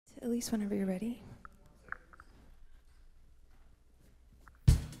piece whenever you're ready.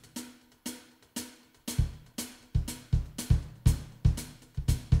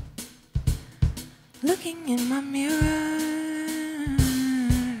 Looking in my mirror,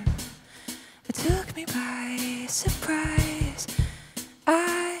 it took me by surprise.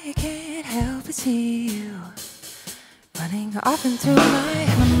 I can't help but see you running off into my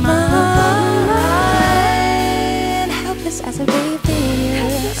mind. Helpless as a baby,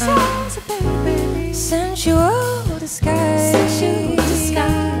 sensual disguise.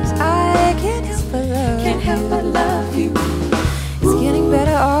 I can't help but love you. It's getting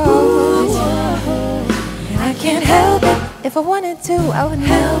better all the time. And I can't help it. If I wanted to, I wouldn't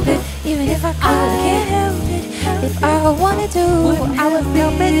help it. Even if I could, I can't help it. If I wanted to, I wouldn't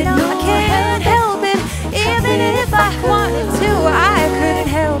help it. No, I can't help it. Even if I wanted to, I couldn't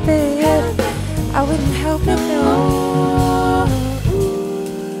help it. I wouldn't help it, no.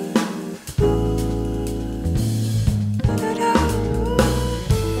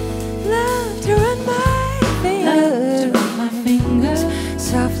 Love to run my fingers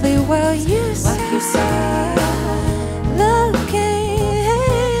softly while you sigh. Love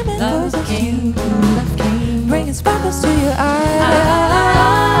came and goes again. Bringing sparkles to your eyes,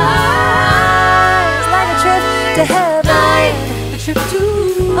 like a trip to heaven, a trip to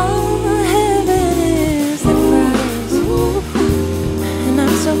heaven is the prize. And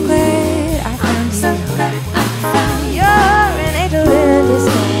I'm so glad I found you. You're an angel in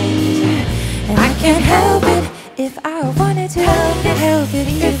disguise, and I can't help it if I wanted to. Help it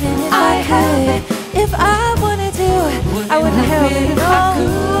even if I could. If I wanted to, I wouldn't help it. No,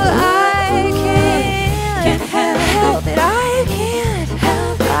 I can't help it. I can't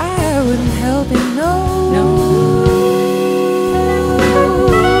help it. I wouldn't help it. No.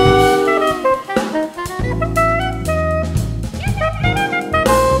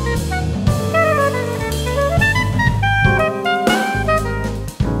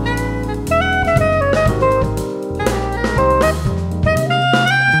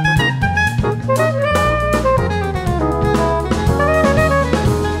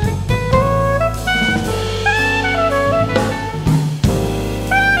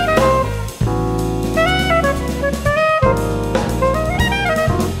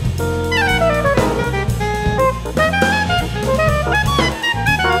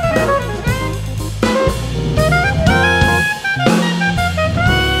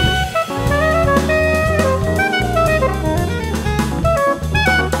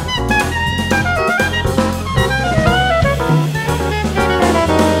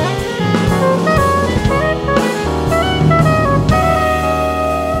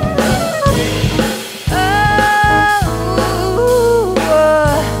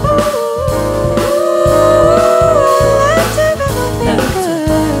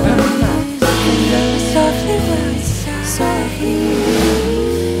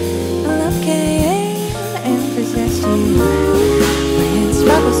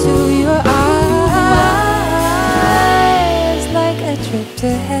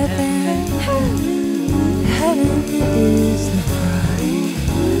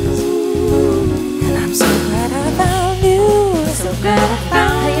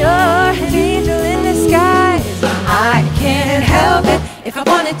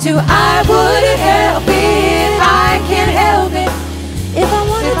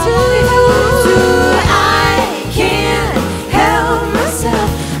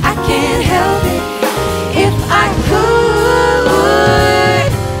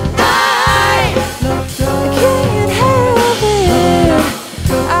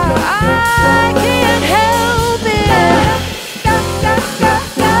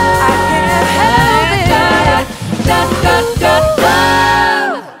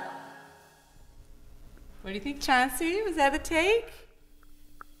 Was that a take?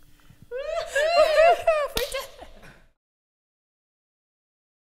 We did it.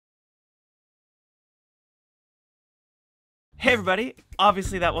 Hey everybody,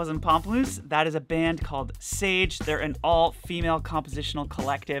 obviously that wasn't Pamplemousse. That is a band called Sage. They're an all-female compositional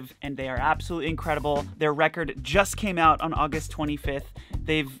collective and they are absolutely incredible. Their record just came out on August 25th.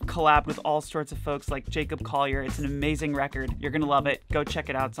 They've collabed with all sorts of folks like Jacob Collier. It's an amazing record. You're gonna love it. Go check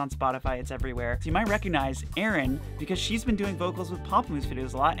it out. It's on Spotify. It's everywhere. So you might recognize Erin because she's been doing vocals with Pamplemousse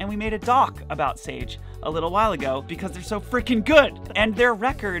videos a lot, and we made a doc about Sage a little while ago because they're so freaking good. And their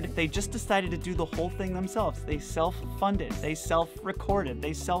record, they just decided to do the whole thing themselves. They self-funded. They self-recorded. self-recorded,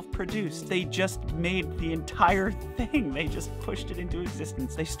 they self-produced, they just made the entire thing. They just pushed it into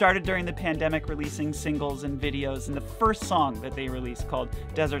existence. They started during the pandemic releasing singles and videos, and the first song that they released, called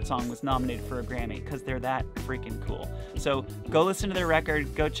Desert Song, was nominated for a Grammy because they're that freaking cool. So go listen to their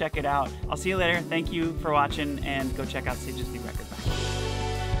record, go check it out. I'll see you later. Thank you for watching, and go check out Sage's new record. Bye.